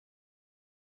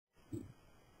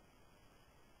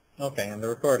Okay, and the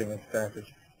recording has started.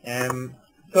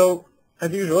 So,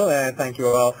 as usual, thank you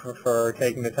all for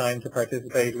taking the time to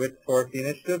participate with Foresty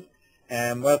Initiative.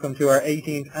 Welcome to our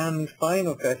 18th and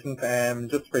final session,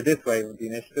 just for this wave of the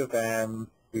initiative.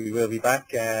 We will be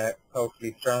back,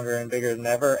 hopefully stronger and bigger than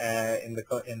ever in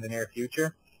the near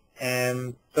future.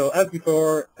 So, as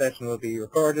before, the session will be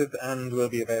recorded and will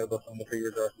be available from the free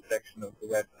resources section of the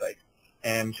website.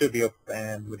 Should be up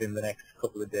within the next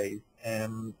couple of days.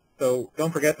 So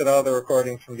don't forget that all the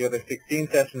recordings from the other 16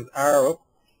 sessions are up,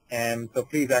 so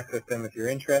please access them if you're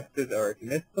interested or if you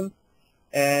missed them.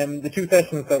 The two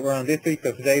sessions that were on this week,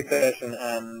 so today's session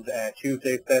and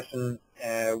Tuesday's session,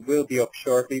 will be up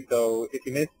shortly, so if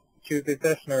you missed Tuesday's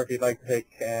session or if you'd like to take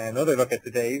another look at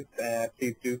today's,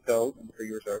 please do so in the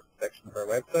free resources section of our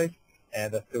website,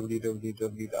 that's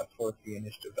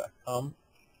www.forestryinitiative.com.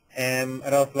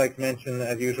 I'd also like to mention,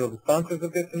 as usual, the sponsors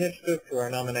of this initiative, who are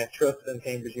Nominate Trust and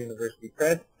Cambridge University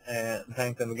Press, and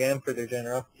thank them again for their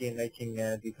generosity in making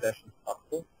these sessions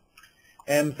possible.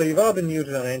 So you've all been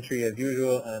muted on entry as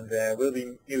usual, and will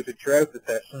be muted throughout the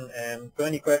session. So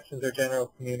any questions or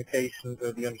general communications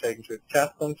will be undertaken through the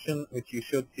chat function, which you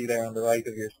should see there on the right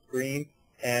of your screen.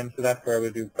 So that's where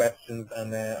we'll do questions,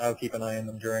 and I'll keep an eye on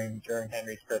them during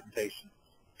Henry's presentation.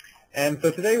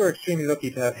 So today we're extremely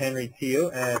lucky to have Henry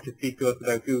Teal to speak to us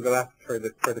about Google Apps for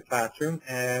the classroom.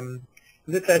 In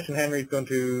this session, Henry is going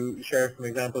to share some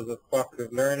examples of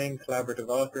cooperative learning, collaborative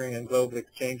authoring, and global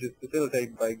exchanges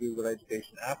facilitated by Google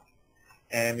Education Apps.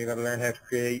 You're going to learn how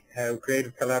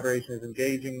creative collaboration is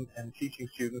engaging and teaching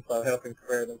students while helping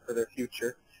prepare them for their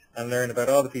future, and learn about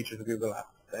all the features of Google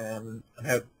Apps and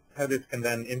how this can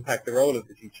then impact the role of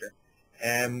the teacher.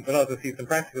 We'll also see some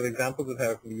practical examples of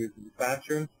how it can be used in the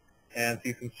classroom, and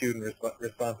see some student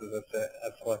responses as to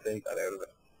what they got out of it.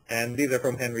 And these are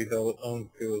from Henry's own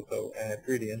school, so it's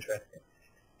really interesting.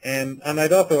 And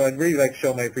I'd really like to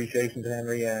show my appreciation to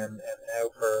Henry and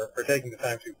for taking the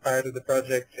time to be part of the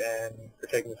project, and for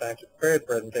taking the time to prepare the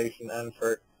presentation, and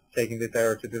for taking this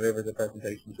hour to deliver the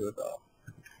presentation to us all.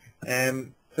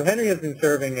 So Henry has been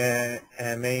serving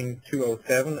Maine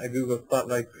 207, a Google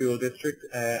Spotlight school district,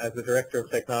 as the Director of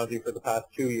Technology for the past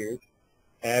 2 years.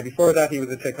 Before that, he was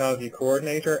a technology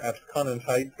coordinator at Conant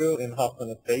High School in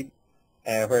Hoffman Estates,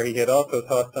 where he had also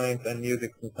taught science and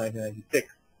music since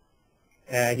 1996.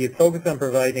 He had focused on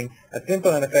providing a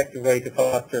simple and effective way to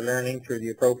foster learning through the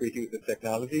appropriate use of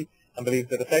technology, and believes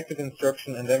that effective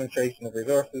instruction and demonstration of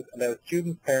resources allows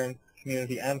students, parents,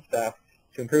 community, and staff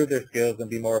to improve their skills and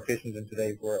be more efficient in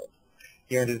today's world.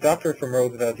 He earned his doctorate from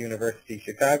Roosevelt University,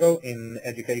 Chicago, in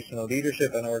educational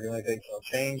leadership and organizational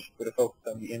change, with a focus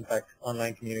on the impact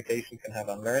online communication can have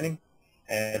on learning.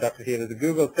 Dr. Teal is a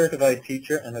Google certified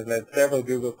teacher and has led several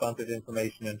Google-sponsored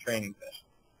information and training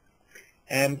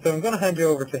sessions. So I'm going to hand you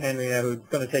over to Henry now, who's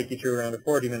going to take you through around a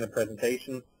 40-minute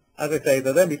presentation. As I say,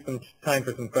 there'll then be some time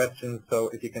for some questions, so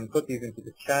if you can put these into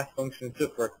the chat function, it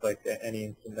just works like any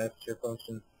instant messenger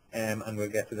function, and we'll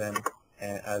get to them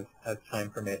as time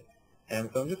permits.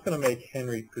 So I'm just going to make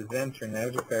Henry presenter now.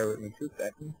 Just bear with me 2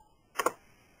 seconds.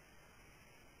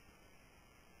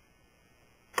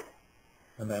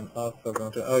 And I'm also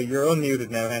going to... Oh, you're unmuted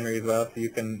now, Henry, as well, so you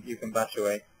can bash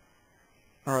away.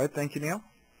 All right, thank you, Neil.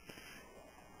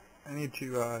 I need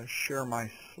to share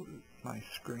my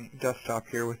screen desktop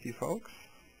here with you folks.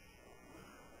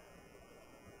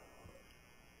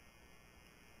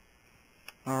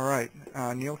 All right,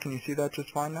 Neil, can you see that just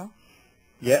fine now?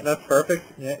 Yeah, that's perfect.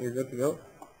 Yeah, you're good to go.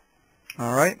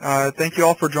 All right. Thank you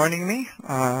all for joining me.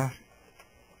 I'm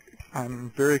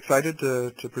very excited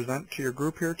to present to your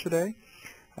group here today.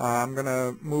 I'm going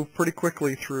to move pretty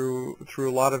quickly through a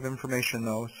lot of information,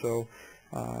 though. So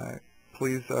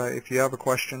please, if you have a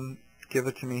question, give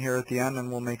it to me here at the end, and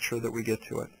we'll make sure that we get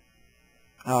to it.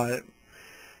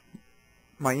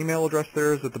 My email address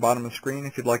there is at the bottom of the screen.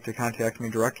 If you'd like to contact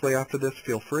me directly after this,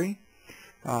 feel free.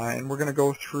 And we're going to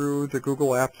go through the Google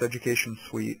Apps Education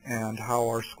Suite and how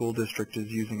our school district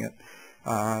is using it.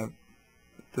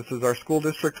 This is our school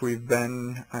district. We've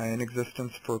been in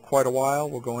existence for quite a while.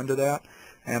 We'll go into that.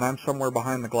 And I'm somewhere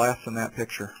behind the glass in that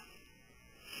picture.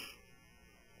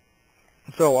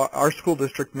 So our school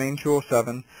district, Maine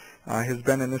 207, has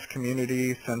been in this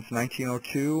community since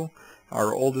 1902.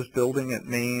 Our oldest building at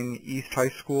Maine East High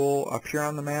School, up here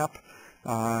on the map,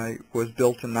 was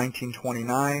built in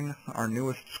 1929. Our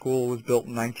newest school was built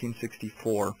in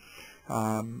 1964.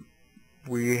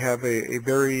 We have a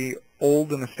very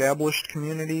old and established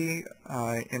community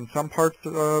in some parts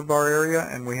of our area,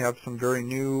 and we have some very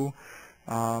new,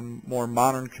 more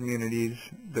modern communities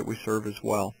that we serve as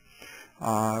well.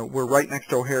 We're right next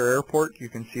to O'Hare Airport. You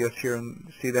can see us here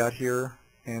and see that here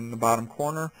in the bottom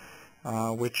corner,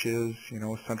 which is,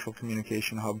 a central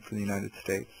communication hub for the United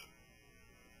States.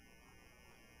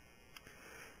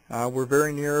 We're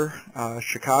very near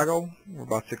Chicago. We're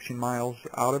about 16 miles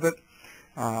out of it.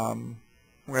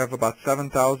 We have about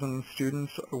 7,000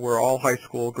 students. We're all high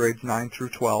school, grades 9 through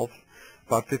 12.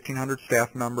 About 1,500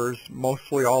 staff members.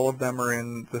 Mostly all of them are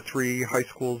in the 3 high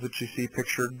schools that you see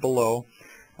pictured below.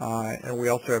 And we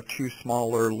also have 2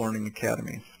 smaller learning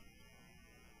academies.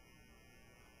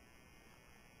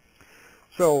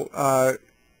 So a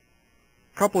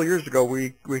couple of years ago,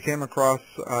 we came across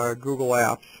Google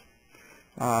Apps.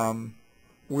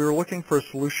 We were looking for a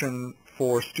solution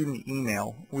for student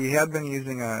email. We had been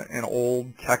using an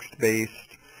old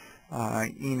text-based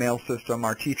email system.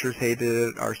 Our teachers hated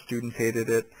it. Our students hated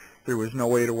it. There was no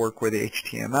way to work with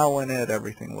HTML in it.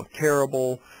 Everything looked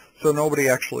terrible. So nobody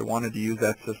actually wanted to use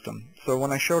that system. So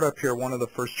when I showed up here, one of the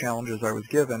first challenges I was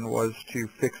given was to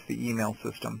fix the email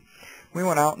system. We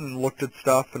went out and looked at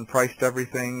stuff and priced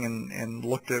everything and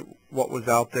looked at what was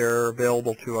out there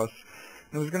available to us.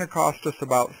 It was going to cost us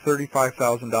about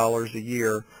 $35,000 a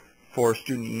year for a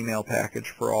student email package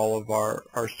for all of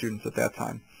our students at that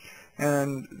time.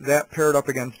 And that paired up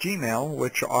against Gmail,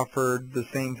 which offered the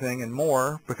same thing and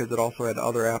more because it also had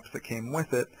other apps that came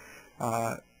with it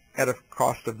at a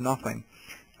cost of nothing.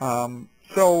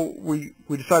 So we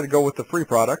decided to go with the free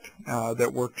product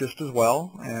that worked just as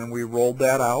well, and we rolled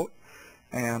that out.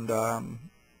 And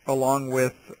along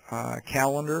with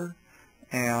Calendar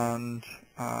and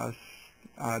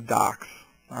Docs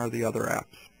are the other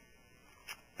apps.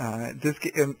 This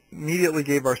immediately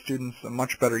gave our students a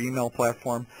much better email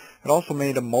platform. It also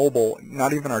made them mobile.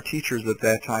 Not even our teachers at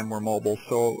that time were mobile,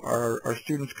 so our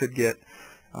students could get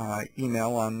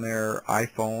email on their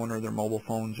iPhone or their mobile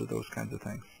phones or those kinds of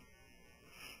things.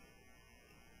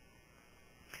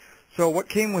 So what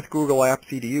came with Google Apps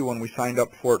EDU when we signed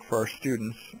up for it for our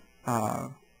students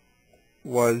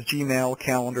was Gmail,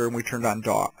 Calendar, and we turned on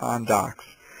Docs.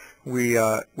 We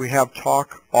have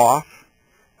Talk off,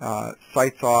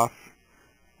 Sites off,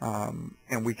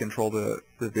 and we control the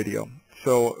video.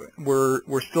 So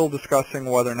we're still discussing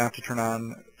whether or not to turn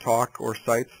on Talk or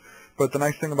Sites. But the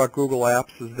nice thing about Google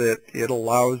Apps is that it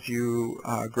allows you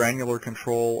granular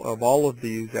control of all of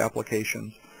these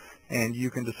applications, and you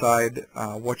can decide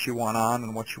what you want on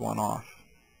and what you want off.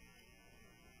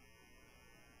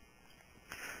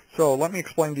 So let me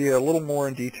explain to you a little more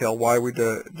in detail why we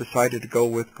decided to go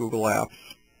with Google Apps.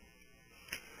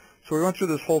 So we went through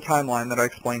this whole timeline that I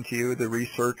explained to you, the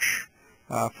research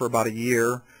for about a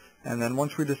year, and then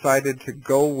once we decided to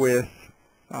go with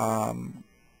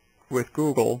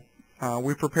Google,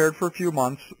 we prepared for a few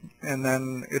months, and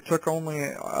then it took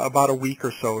only about a week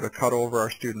or so to cut over our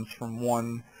students from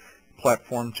one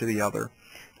platform to the other.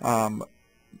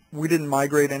 We didn't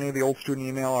migrate any of the old student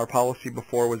email. Our policy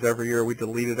before was every year we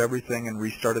deleted everything and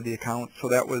restarted the account, so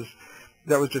that was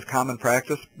just common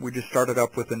practice. We just started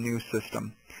up with a new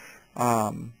system.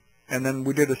 And then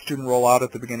we did a student rollout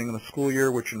at the beginning of the school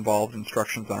year, which involved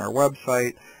instructions on our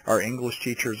website. Our English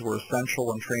teachers were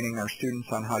essential in training our students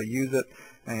on how to use it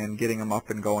and getting them up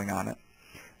and going on it.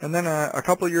 And then a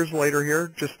couple of years later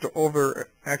here, just over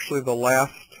actually the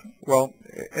last, well,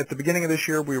 at the beginning of this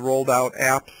year, we rolled out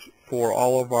apps for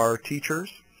all of our teachers,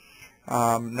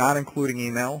 not including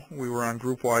email. We were on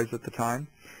GroupWise at the time.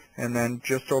 And then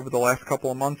just over the last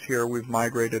couple of months here, we've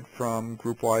migrated from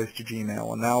GroupWise to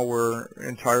Gmail. And now we're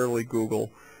entirely Google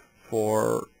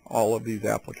for all of these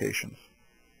applications.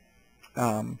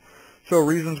 So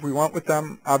reasons we went with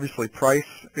them, obviously price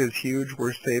is huge.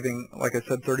 We're saving, like I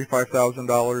said,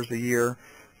 $35,000 a year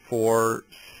for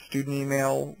student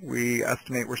email. We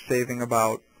estimate we're saving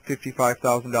about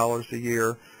 $55,000 a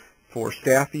year for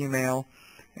staff email.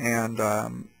 And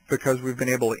because we've been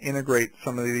able to integrate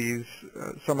some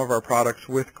of our products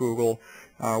with Google,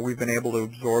 we've been able to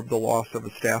absorb the loss of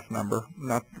a staff member.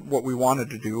 Not what we wanted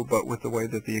to do, but with the way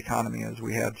that the economy is,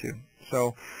 we had to.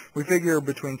 So we figure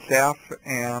between staff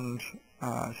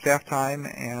time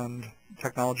and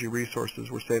technology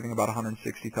resources, we're saving about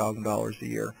 $160,000 a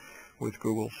year with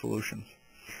Google solutions.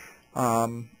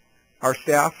 Our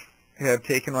staff have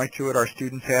taken right to it. Our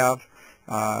students have.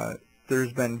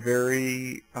 There's been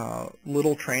very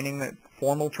little training,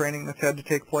 formal training that's had to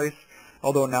take place,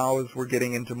 although now as we're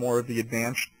getting into more of the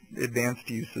advanced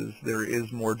uses, there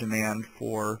is more demand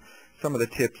for some of the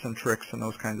tips and tricks and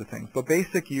those kinds of things. But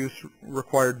basic use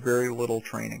required very little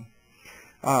training.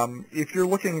 If you're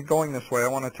looking at going this way, I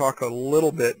want to talk a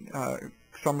little bit.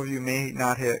 Some of you may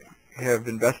not have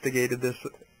investigated this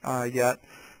yet,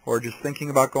 or just thinking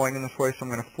about going in this way, so I'm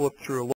going to flip through a little